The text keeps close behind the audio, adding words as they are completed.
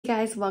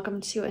guys,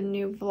 welcome to a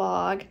new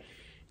vlog.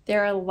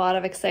 There are a lot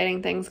of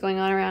exciting things going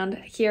on around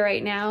here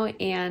right now,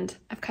 and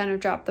I've kind of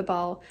dropped the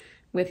ball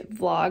with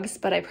vlogs,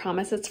 but I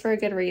promise it's for a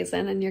good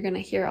reason and you're gonna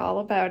hear all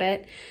about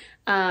it.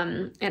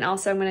 And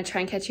also I'm gonna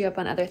try and catch you up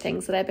on other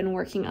things that I've been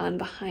working on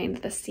behind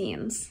the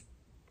scenes.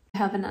 I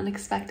have an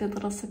unexpected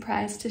little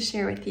surprise to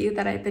share with you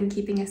that I've been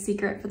keeping a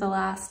secret for the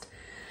last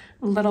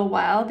little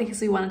while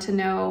because we wanted to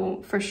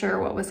know for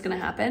sure what was gonna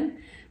happen.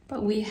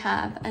 But we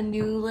have a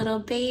new little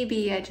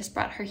baby. I just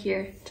brought her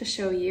here to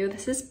show you.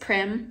 This is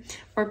Prim,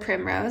 or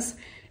Primrose.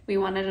 We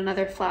wanted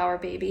another flower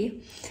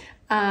baby.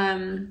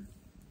 But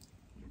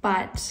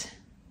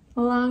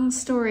long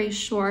story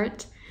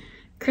short,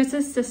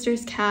 Chris's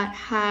sister's cat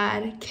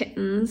had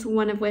kittens,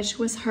 one of which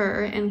was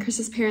her, and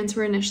Chris's parents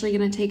were initially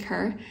gonna take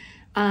her.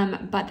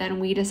 But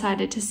then we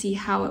decided to see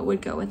how it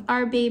would go with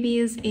our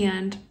babies,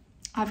 and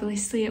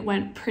obviously it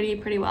went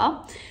pretty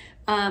well.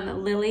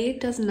 Lily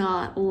does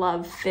not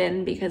love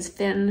Finn because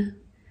Finn,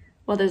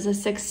 well, there's a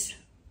 6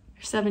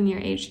 or 7 year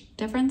age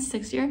difference,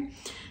 6 year.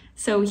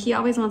 So he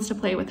always wants to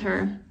play with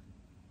her.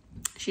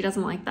 She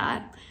doesn't like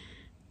that.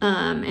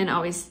 And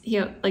always,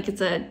 like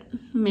it's a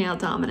male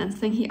dominance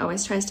thing. He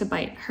always tries to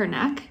bite her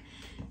neck.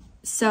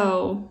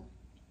 So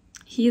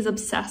he's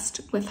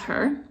obsessed with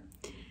her,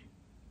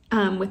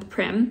 with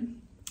Prim.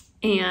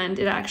 And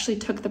it actually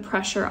took the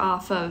pressure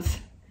off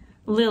of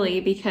Lily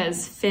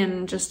because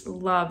Finn just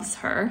loves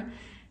her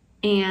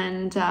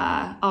and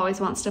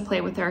always wants to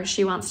play with her.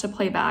 She wants to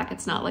play back.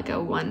 It's not like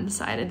a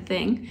one-sided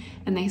thing.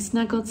 And they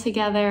snuggle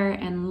together,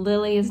 and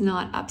Lily is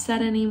not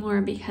upset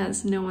anymore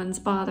because no one's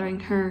bothering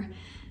her,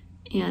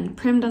 and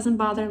Prim doesn't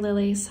bother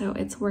Lily, so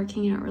it's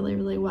working out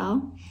really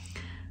well.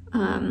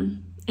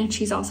 And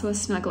she's also a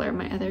snuggler.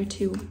 My other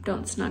two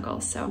don't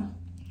snuggle, so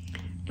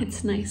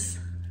it's nice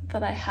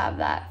that I have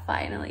that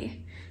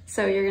finally.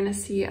 So you're gonna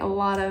see a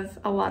lot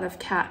of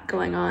cat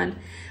going on.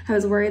 I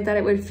was worried that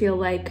it would feel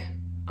like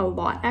a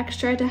lot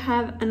extra to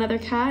have another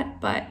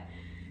cat, but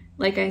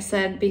like I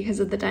said, because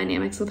of the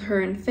dynamics with her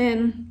and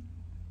Finn,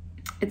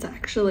 it's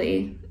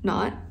actually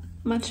not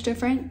much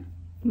different,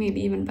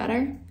 maybe even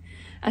better,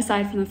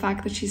 aside from the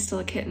fact that she's still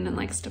a kitten and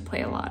likes to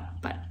play a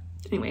lot. But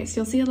anyways,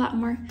 you'll see a lot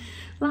more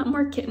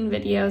kitten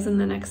videos in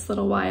the next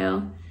little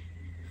while.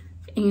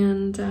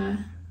 And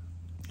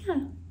yeah.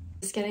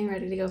 Just getting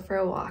ready to go for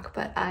a walk,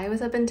 but I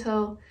was up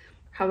until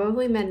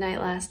probably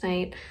midnight last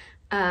night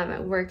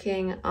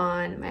working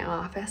on my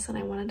office, and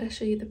I wanted to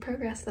show you the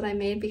progress that I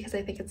made because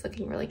I think it's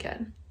looking really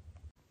good.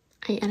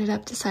 I ended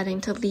up deciding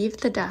to leave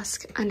the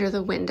desk under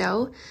the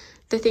window.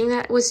 The thing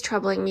that was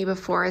troubling me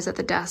before is that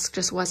the desk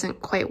just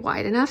wasn't quite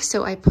wide enough,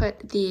 so I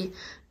put the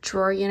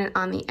drawer unit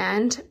on the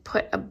end,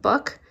 put a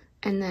book,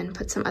 and then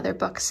put some other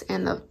books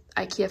and the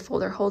IKEA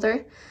folder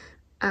holder,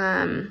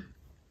 or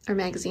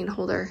magazine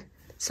holder,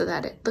 so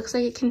that it looks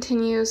like it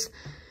continues.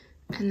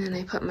 And then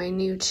I put my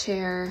new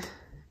chair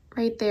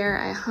right there.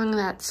 I hung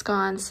that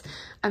sconce.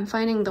 I'm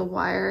finding the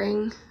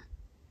wiring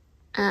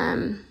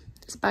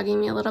is bugging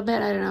me a little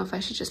bit. I don't know if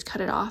I should just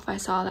cut it off. I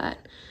saw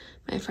that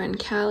my friend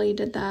Callie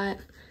did that,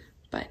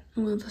 but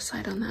we'll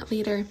decide on that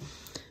later.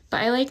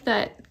 But I like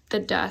that the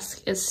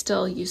desk is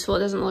still useful. It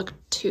doesn't look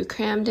too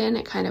crammed in.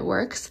 It kind of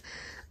works.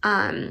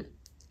 And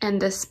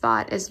this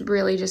spot is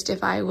really just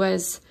if I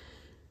was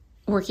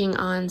working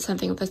on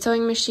something with a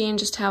sewing machine,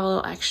 just to have a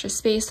little extra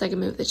space so I can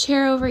move the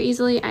chair over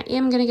easily. I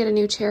am gonna get a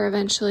new chair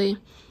eventually.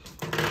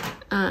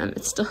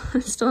 It's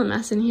still a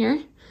mess in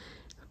here,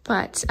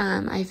 but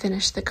I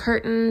finished the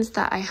curtains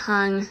that I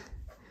hung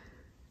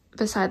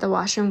beside the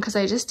washroom because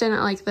I just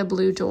didn't like the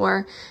blue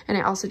door, and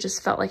I also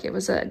just felt like it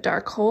was a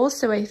dark hole,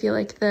 so I feel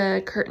like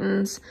the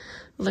curtains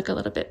look a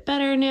little bit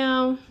better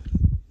now.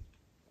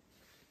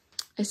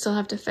 I still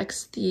have to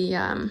fix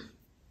the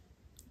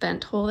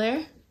vent hole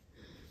there.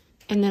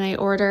 And then I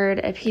ordered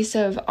a piece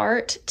of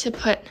art to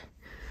put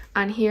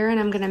on here, and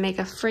I'm gonna make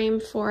a frame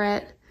for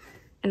it.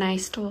 And I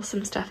stole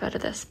some stuff out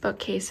of this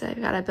bookcase, so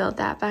I've gotta build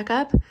that back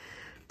up.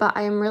 But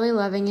I am really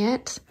loving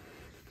it.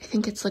 I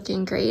think it's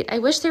looking great. I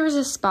wish there was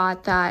a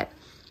spot that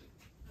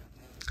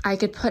I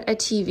could put a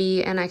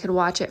TV and I could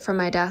watch it from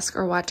my desk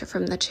or watch it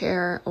from the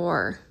chair,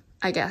 or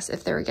I guess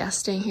if there were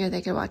guests staying here,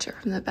 they could watch it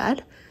from the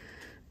bed.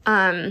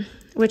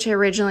 Which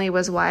originally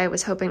was why I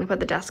was hoping to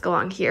put the desk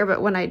along here,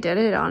 but when I did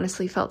it, it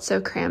honestly felt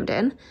so crammed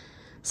in.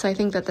 So I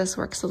think that this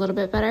works a little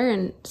bit better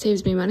and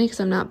saves me money because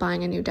I'm not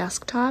buying a new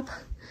desktop.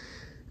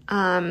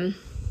 So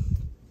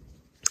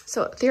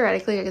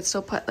theoretically I could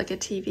still put like a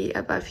TV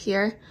above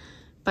here,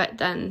 but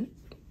then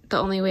the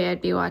only way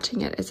I'd be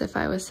watching it is if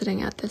I was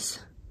sitting at this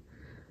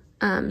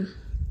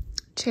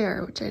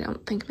chair, which I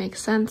don't think makes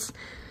sense.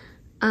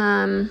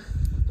 So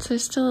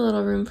there's still a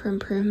little room for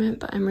improvement,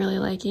 but I'm really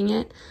liking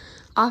it.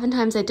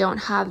 Oftentimes I don't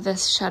have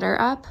this shutter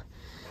up,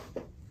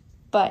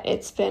 but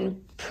it's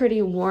been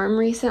pretty warm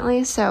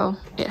recently, so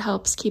it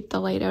helps keep the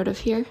light out of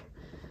here.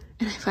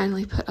 And I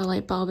finally put a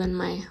light bulb in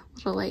my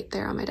little light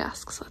there on my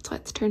desk, so that's why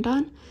it's turned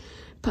on.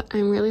 But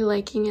I'm really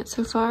liking it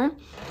so far.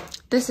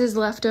 This is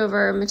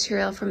leftover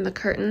material from the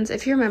curtains.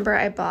 If you remember,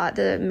 I bought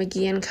the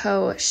McGee &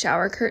 Co.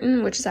 shower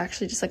curtain, which is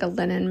actually just like a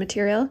linen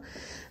material.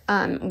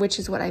 which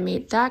is what I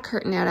made that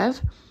curtain out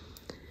of.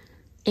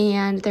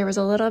 And there was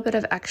a little bit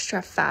of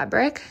extra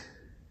fabric.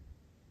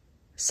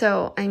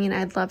 So, I mean,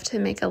 I'd love to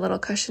make a little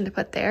cushion to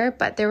put there,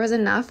 but there was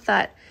enough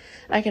that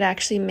I could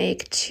actually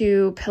make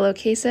 2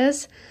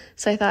 pillowcases.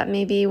 So I thought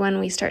maybe when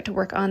we start to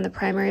work on the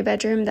primary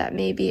bedroom that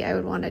maybe I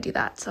would want to do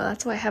that. So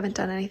that's why I haven't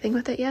done anything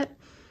with it yet.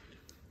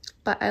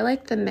 But I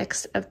like the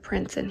mix of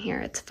prints in here.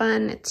 It's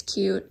fun, it's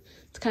cute,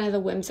 it's kind of the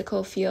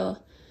whimsical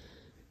feel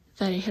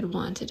that I had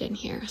wanted in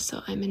here.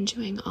 So I'm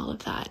enjoying all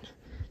of that.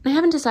 And I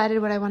haven't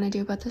decided what I want to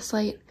do about this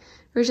light.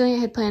 Originally I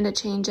had planned to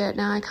change it.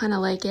 Now I kind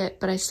of like it,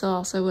 but I still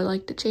also would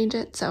like to change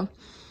it. So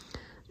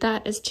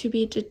that is to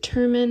be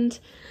determined.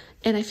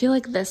 And I feel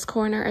like this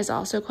corner is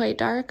also quite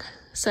dark.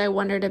 So I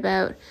wondered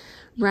about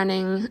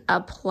running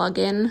a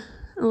plug-in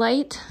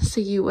light.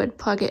 So you would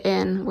plug it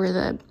in where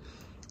the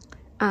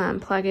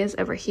plug is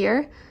over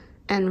here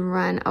and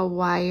run a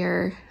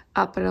wire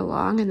up and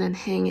along and then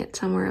hang it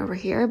somewhere over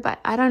here. But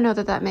I don't know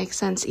that that makes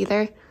sense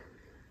either.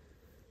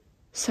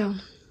 So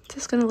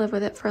just gonna live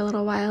with it for a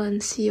little while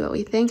and see what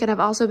we think. And I've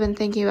also been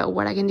thinking about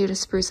what I can do to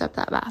spruce up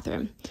that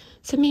bathroom.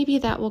 So maybe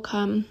that will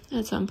come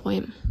at some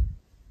point.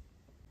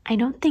 I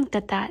don't think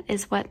that that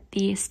is what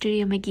the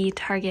Studio McGee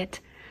Target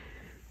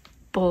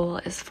bowl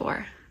is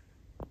for.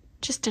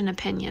 Just an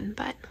opinion,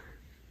 but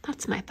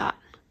that's my thought.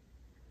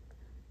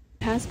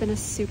 It has been a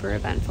super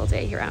eventful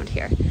day around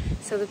here.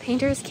 So the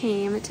painters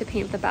came to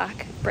paint the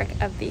back brick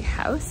of the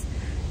house,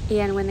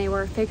 and when they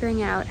were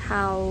figuring out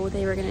how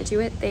they were gonna do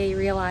it, they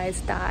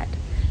realized that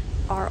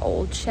our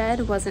old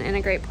shed wasn't in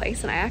a great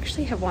place, and I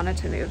actually have wanted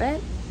to move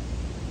it,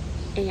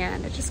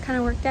 and it just kind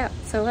of worked out.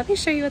 So let me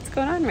show you what's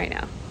going on right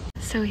now.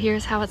 So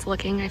here's how it's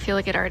looking. I feel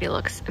like it already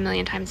looks a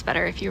million times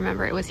better. If you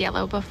remember, it was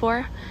yellow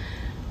before.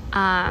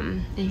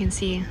 You can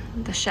see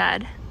the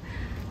shed.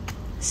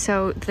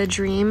 So the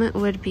dream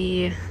would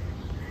be,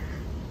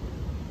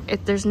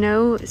 there's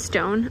no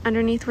stone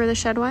underneath where the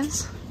shed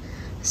was.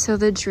 So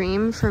the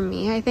dream for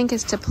me, I think,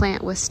 is to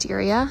plant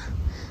wisteria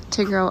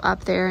to grow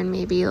up there and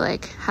maybe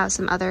like have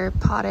some other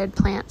potted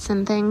plants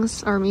and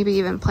things, or maybe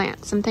even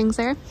plant some things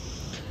there.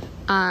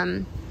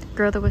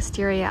 Grow the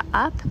wisteria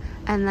up,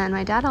 and then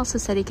my dad also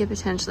said he could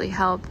potentially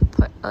help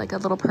put like a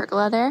little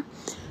pergola there.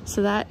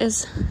 So that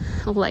is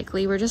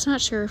likely. We're just not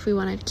sure if we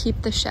want to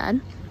keep the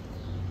shed.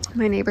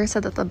 My neighbor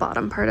said that the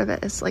bottom part of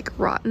it is like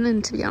rotten,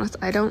 and to be honest,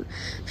 I don't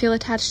feel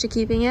attached to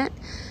keeping it.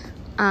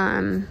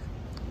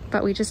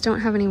 But we just don't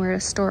have anywhere to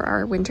store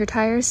our winter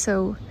tires,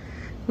 so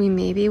we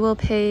maybe will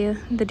pay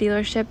the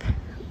dealership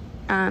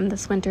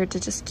this winter to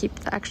just keep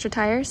the extra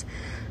tires.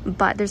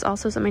 But there's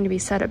also something to be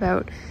said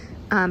about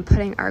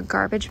putting our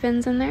garbage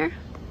bins in there.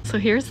 So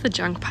here's the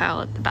junk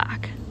pile at the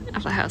back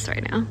of the house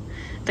right now,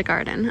 the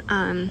garden.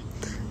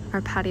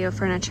 Our patio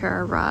furniture,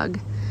 our rug,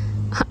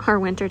 our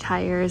winter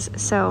tires.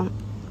 So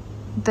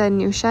the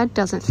new shed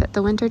doesn't fit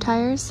the winter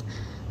tires,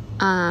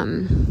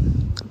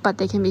 but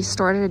they can be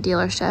stored at a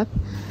dealership.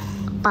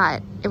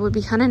 But it would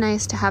be kind of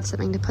nice to have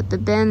something to put the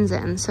bins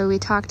in. So we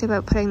talked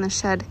about putting the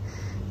shed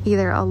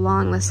either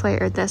along this way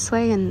or this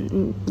way,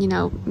 and, you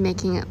know,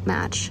 making it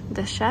match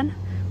this shed.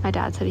 My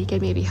dad said he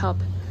could maybe help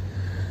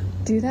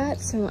do that.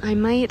 So I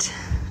might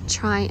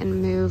try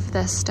and move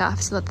this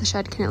stuff so that the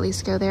shed can at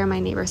least go there. My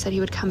neighbor said he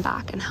would come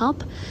back and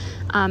help.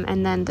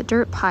 And then the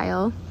dirt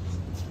pile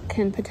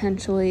can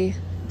potentially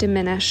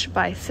diminish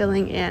by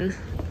filling in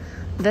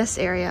this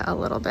area a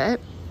little bit,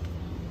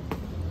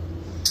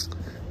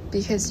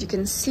 because you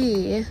can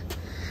see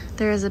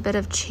there is a bit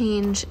of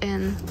change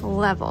in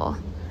level.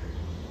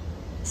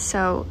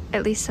 So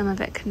at least some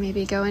of it could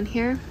maybe go in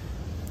here.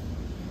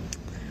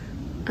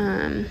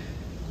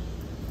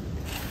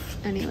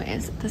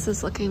 Anyways, this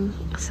is looking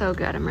so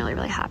good. I'm really,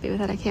 really happy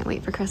with it. I can't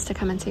wait for Chris to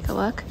come and take a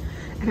look.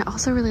 And I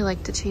also really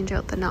like to change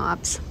out the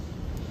knobs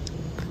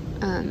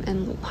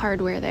and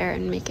hardware there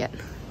and make it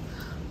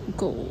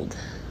gold.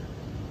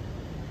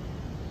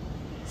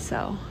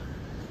 So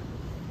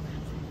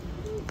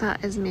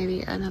that is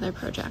maybe another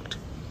project.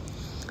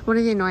 One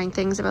of the annoying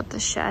things about the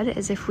shed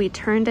is if we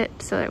turned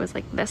it so it was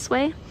like this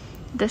way,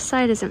 this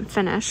side isn't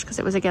finished because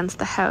it was against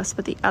the house,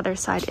 but the other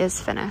side is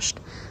finished.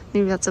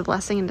 Maybe that's a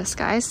blessing in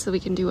disguise, so we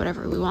can do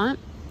whatever we want.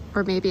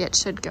 Or maybe it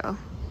should go.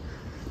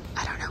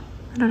 I don't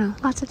know.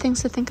 Lots of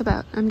things to think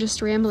about. I'm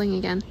just rambling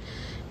again.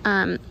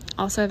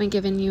 Also, I haven't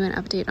given you an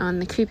update on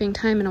the creeping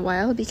time in a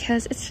while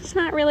because it's just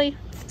not really,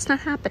 it's not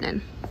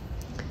happening.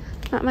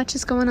 Not much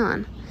is going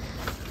on.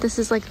 This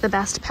is like the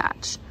best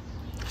patch.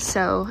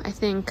 So I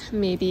think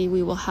maybe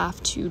we will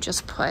have to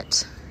just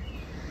put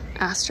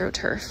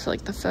AstroTurf,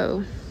 like the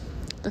faux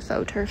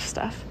turf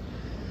stuff.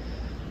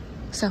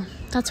 So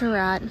that's where we're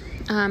at.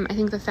 I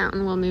think the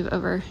fountain will move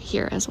over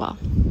here as well.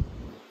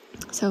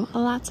 So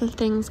lots of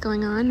things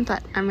going on,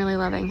 but I'm really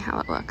loving how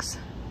it looks.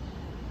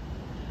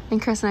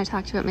 And Chris and I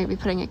talked about maybe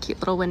putting a cute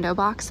little window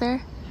box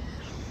there.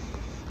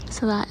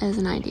 So that is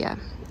an idea.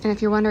 And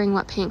if you're wondering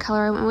what paint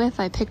color I went with,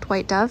 I picked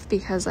White Dove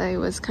because I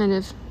was kind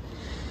of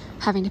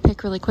having to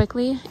pick really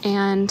quickly,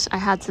 and I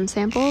had some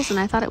samples and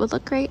I thought it would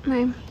look great, and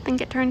I think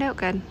it turned out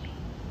good.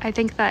 I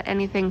think that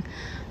anything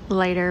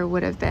lighter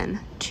would have been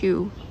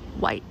too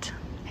white,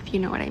 if you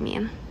know what I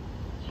mean.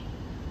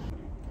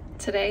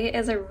 Today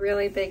is a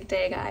really big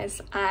day,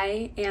 guys.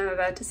 I am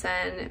about to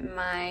send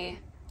my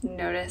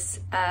notice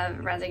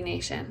of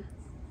resignation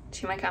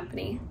to my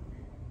company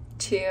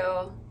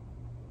to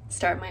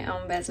start my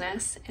own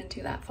business and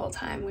do that full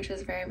time, which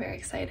is very, very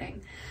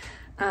exciting.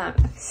 I'm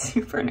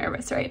super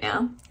nervous right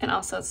now. And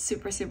also it's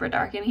super, super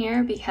dark in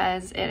here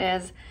because it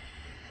is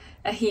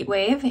a heat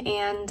wave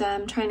and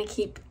I'm trying to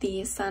keep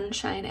the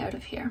sunshine out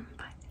of here.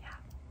 But yeah,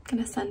 I'm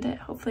gonna send it.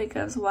 Hopefully it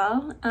goes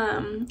well.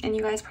 And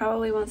you guys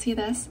probably won't see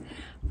this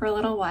for a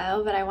little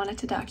while, but I wanted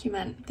to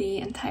document the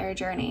entire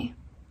journey.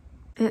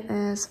 It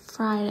is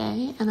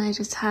Friday and I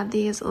just had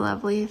these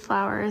lovely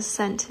flowers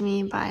sent to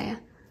me by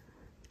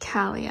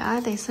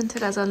Kalia. They sent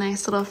it as a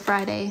nice little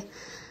Friday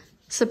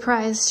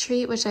surprise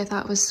treat, which I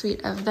thought was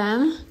sweet of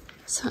them.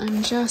 So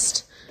I'm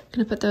just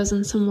gonna put those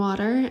in some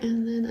water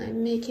and then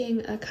I'm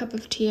making a cup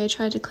of tea. I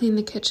tried to clean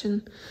the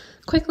kitchen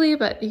quickly,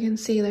 but you can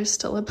see there's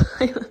still a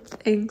pile of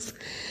things.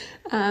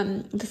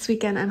 This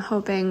weekend I'm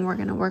hoping we're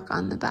gonna work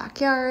on the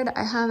backyard.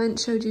 I haven't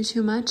showed you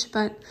too much,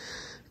 but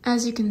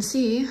as you can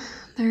see,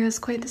 there is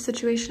quite the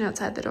situation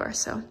outside the door.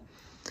 So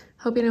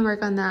hoping to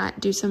work on that,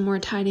 do some more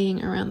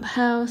tidying around the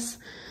house.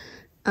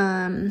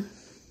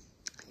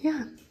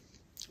 Yeah,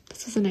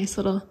 this is a nice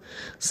little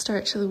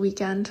start to the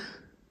weekend.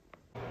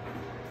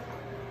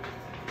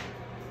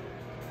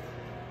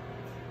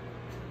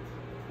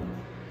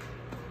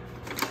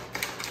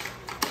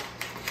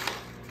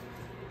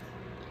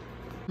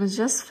 I was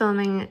just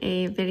filming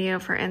a video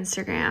for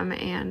Instagram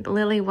and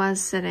Lily was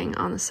sitting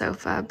on the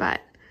sofa,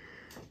 but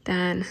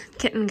then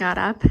Kitten got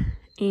up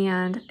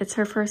and it's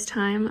her first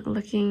time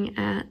looking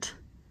at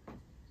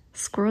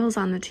squirrels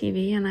on the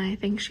TV and I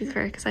think she's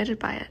very excited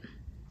by it.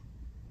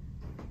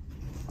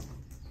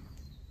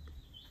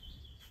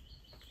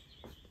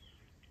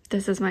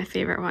 This is my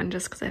favorite one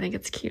just because I think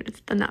it's cute.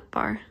 It's the nut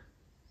bar.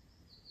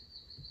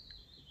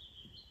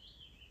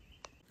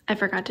 I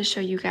forgot to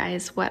show you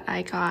guys what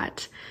I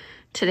got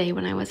today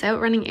when I was out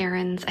running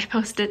errands. I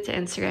posted it to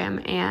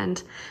Instagram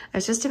and I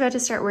was just about to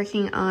start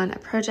working on a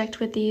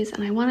project with these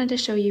and I wanted to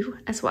show you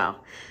as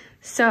well.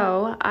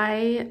 So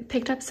I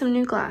picked up some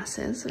new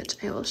glasses, which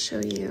I will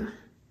show you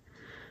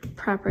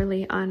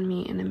properly on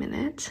me in a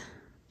minute,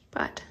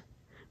 but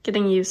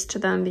getting used to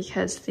them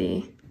because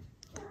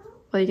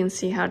well, you can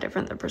see how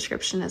different the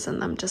prescription is in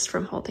them just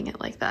from holding it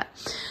like that.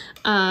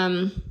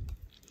 So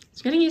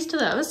getting used to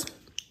those.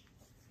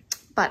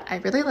 But I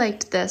really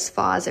liked this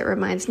vase. It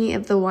reminds me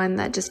of the one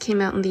that just came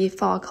out in the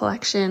fall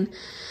collection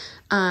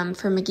from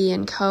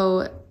McGee &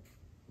 Co.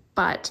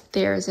 But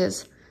theirs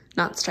is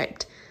not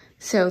striped.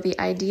 So the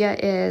idea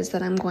is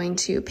that I'm going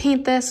to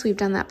paint this. We've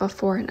done that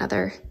before in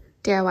other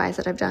DIYs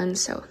that I've done.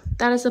 So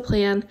that is the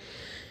plan.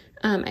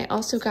 I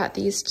also got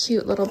these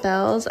cute little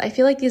bells. I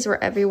feel like these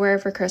were everywhere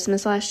for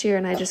Christmas last year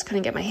and I just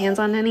couldn't get my hands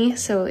on any.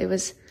 So it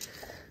was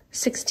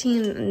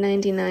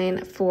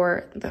 $16.99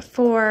 for the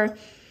 4.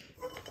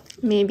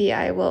 Maybe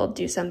I will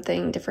do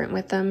something different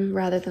with them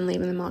rather than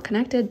leaving them all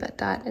connected, but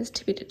that is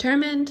to be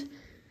determined.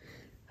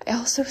 I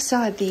also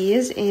saw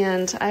these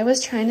and I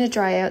was trying to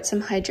dry out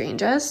some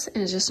hydrangeas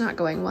and it's just not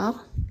going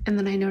well. And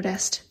then I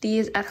noticed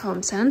these at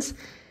Home Sense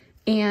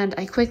and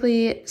I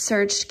quickly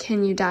searched,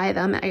 can you dye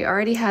them? I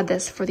already had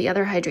this for the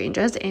other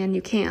hydrangeas and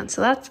you can,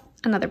 so that's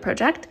another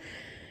project.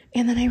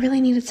 And then I really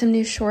needed some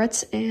new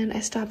shorts and I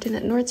stopped in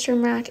at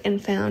Nordstrom Rack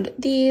and found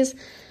these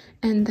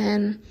and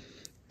then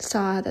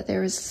saw that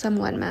there was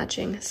somewhat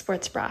matching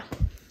sports bra.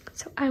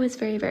 So I was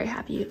very, very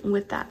happy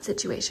with that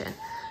situation.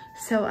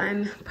 So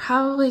I'm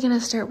probably gonna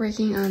start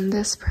working on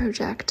this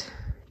project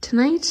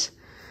tonight.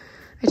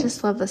 I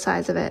just love the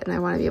size of it and I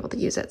wanna be able to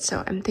use it.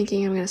 So I'm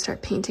thinking I'm gonna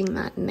start painting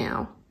that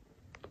now.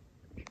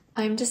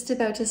 I'm just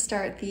about to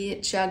start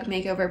the jug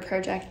makeover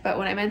project, but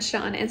when I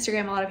mentioned it on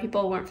Instagram, a lot of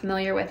people weren't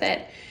familiar with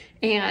it.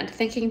 And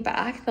thinking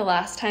back, the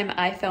last time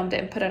I filmed it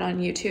and put it on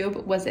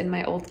YouTube was in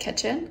my old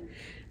kitchen.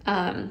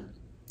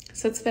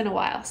 So it's been a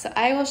while. So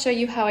I will show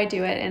you how I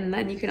do it and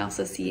then you can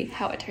also see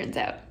how it turns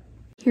out.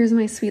 Here's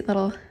my sweet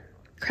little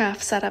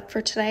craft setup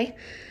for today.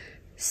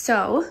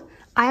 So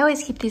I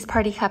always keep these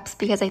party cups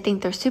because I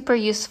think they're super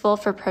useful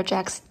for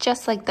projects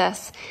just like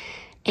this.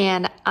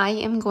 And I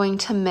am going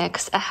to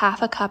mix a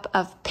half a cup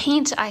of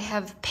paint. I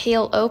have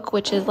pale oak,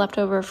 which is left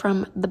over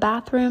from the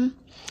bathroom,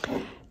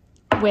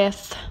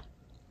 with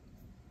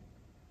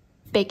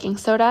baking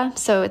soda.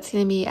 So it's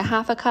gonna be a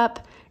half a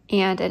cup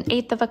and an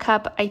 1/8 of a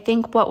cup. I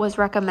think what was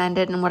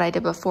recommended and what I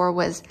did before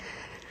was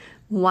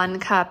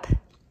 1 cup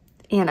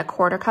and a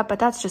 1/4 cup, but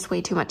that's just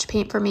way too much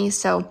paint for me.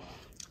 So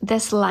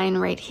this line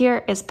right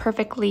here is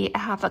perfectly a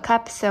half a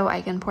cup, so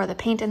I can pour the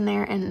paint in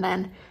there and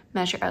then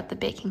measure out the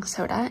baking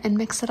soda and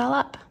mix it all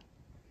up.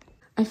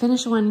 I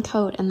finished 1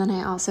 coat and then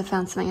I also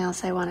found something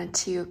else I wanted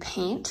to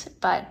paint,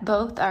 but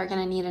both are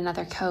gonna need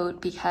another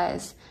coat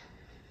because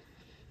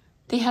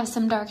they have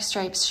some dark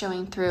stripes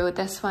showing through.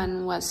 This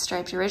one was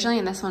striped originally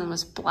and this one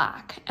was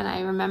black. And I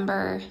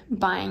remember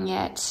buying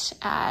it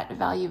at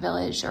Value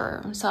Village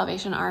or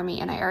Salvation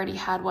Army and I already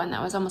had one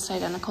that was almost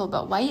identical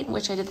but white,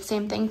 which I did the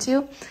same thing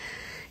to.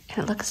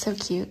 and it looks so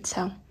cute.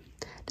 So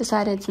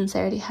decided, since I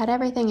already had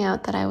everything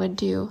out, that I would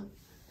do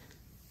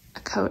a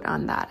coat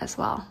on that as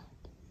well.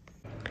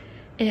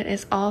 It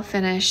is all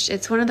finished.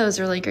 It's one of those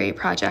really great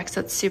projects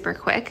that's super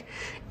quick,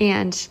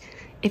 and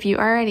if you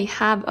already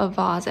have a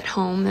vase at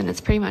home, then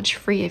it's pretty much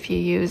free if you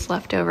use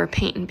leftover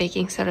paint and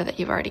baking soda that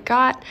you've already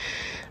got.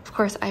 Of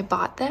course, I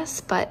bought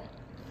this, but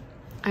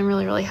I'm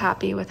really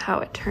happy with how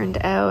it turned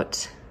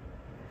out.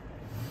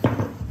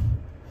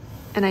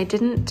 And I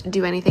didn't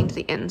do anything to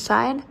the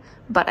inside,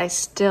 but I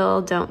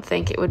still don't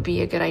think it would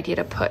be a good idea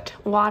to put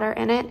water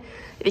in it.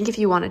 I think if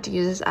you wanted to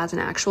use this as an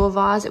actual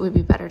vase, it would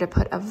be better to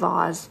put a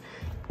vase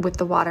with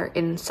the water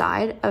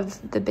inside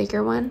of the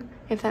bigger one,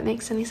 if that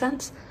makes any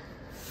sense.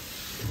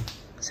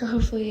 So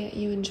hopefully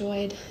you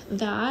enjoyed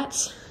that.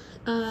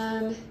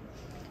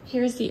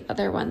 Here's the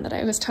other one that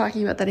I was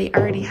talking about that I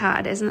already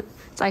had. It's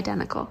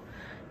identical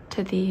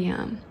to the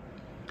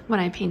one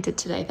I painted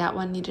today. That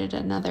one needed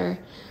another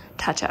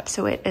touch up,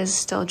 so it is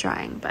still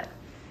drying, but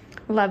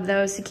love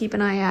those. So keep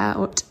an eye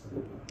out.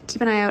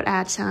 Keep an eye out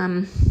at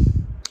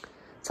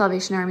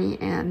Salvation Army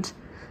and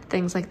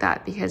things like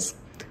that, because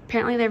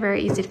apparently they're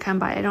very easy to come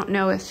by. I don't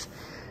know if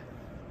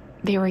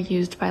they were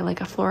used by like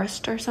a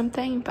florist or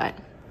something, but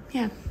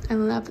yeah, I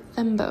love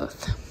them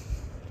both.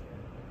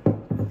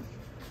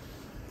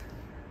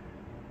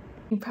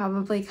 You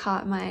probably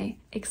caught my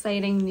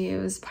exciting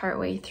news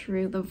partway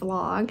through the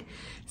vlog.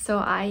 So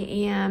I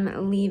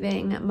am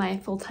leaving my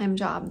full-time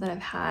job that I've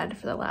had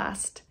for the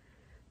last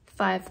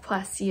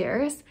 5+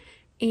 years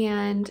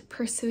and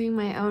pursuing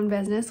my own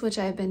business, which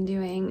I've been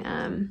doing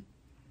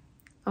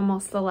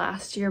almost the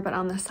last year, but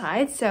on the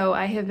side. So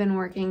I have been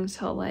working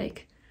till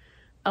like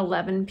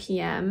 11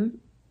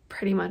 p.m.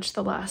 pretty much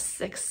the last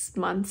 6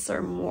 months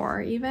or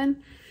more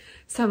even.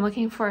 So I'm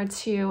looking forward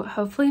to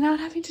hopefully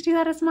not having to do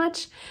that as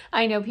much.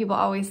 I know people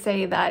always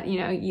say that, you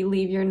know, you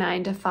leave your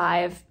 9 to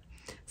 5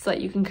 so that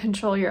you can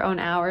control your own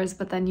hours,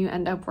 but then you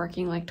end up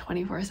working like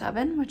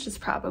 24/7, which is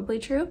probably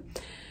true.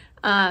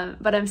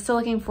 But I'm still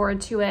looking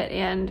forward to it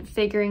and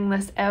figuring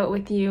this out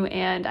with you,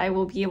 and I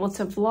will be able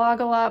to vlog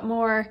a lot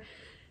more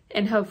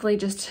and hopefully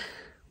just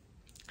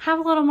have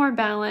a little more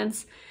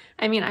balance.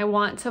 I mean, I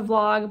want to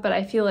vlog, but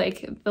I feel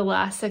like the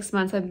last 6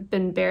 months I've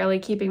been barely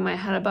keeping my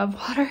head above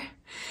water.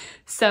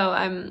 So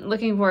I'm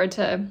looking forward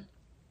to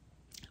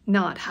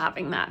not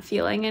having that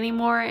feeling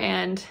anymore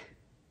and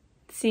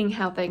seeing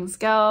how things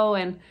go.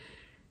 And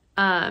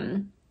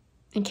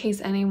in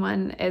case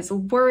anyone is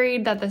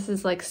worried that this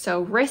is like so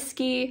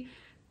risky,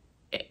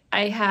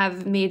 I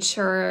have made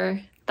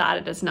sure that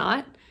it is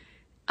not.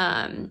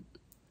 I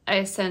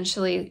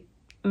essentially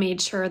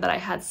made sure that I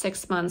had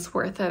 6 months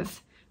worth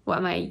of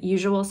what my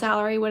usual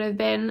salary would have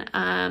been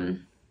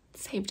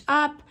saved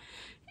up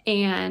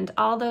and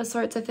all those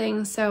sorts of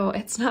things. So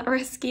it's not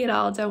risky at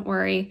all, don't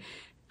worry.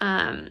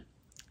 And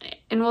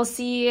we'll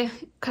see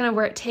kind of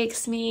where it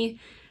takes me.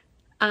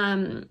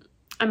 I'm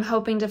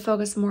hoping to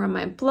focus more on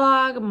my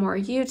blog, more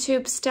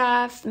YouTube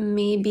stuff,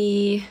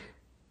 maybe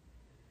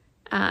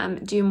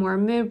do more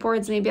mood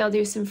boards. Maybe I'll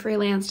do some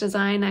freelance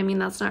design. I mean,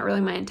 that's not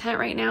really my intent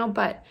right now,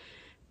 but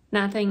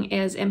nothing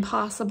is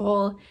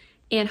impossible.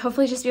 And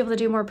hopefully just be able to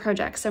do more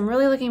projects. I'm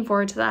really looking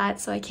forward to that.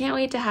 So I can't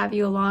wait to have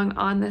you along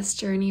on this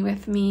journey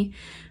with me.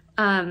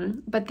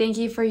 But thank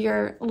you for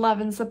your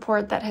love and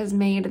support that has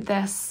made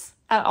this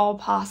at all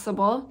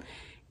possible.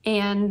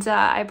 And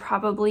I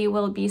probably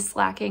will be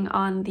slacking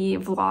on the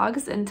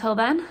vlogs until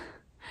then,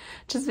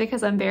 just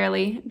because I'm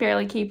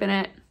barely keeping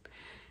it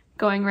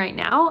going right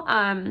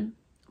now.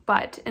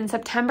 But in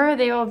September,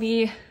 there will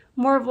be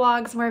more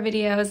vlogs, more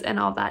videos, and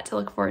all that to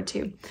look forward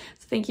to.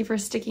 So thank you for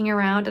sticking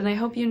around, and I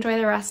hope you enjoy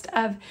the rest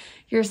of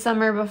your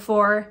summer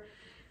before,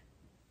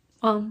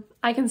 well,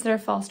 I consider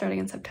fall starting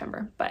in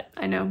September, but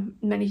I know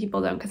many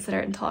people don't consider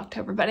it until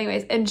October. But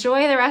anyways,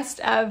 enjoy the rest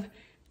of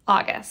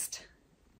August.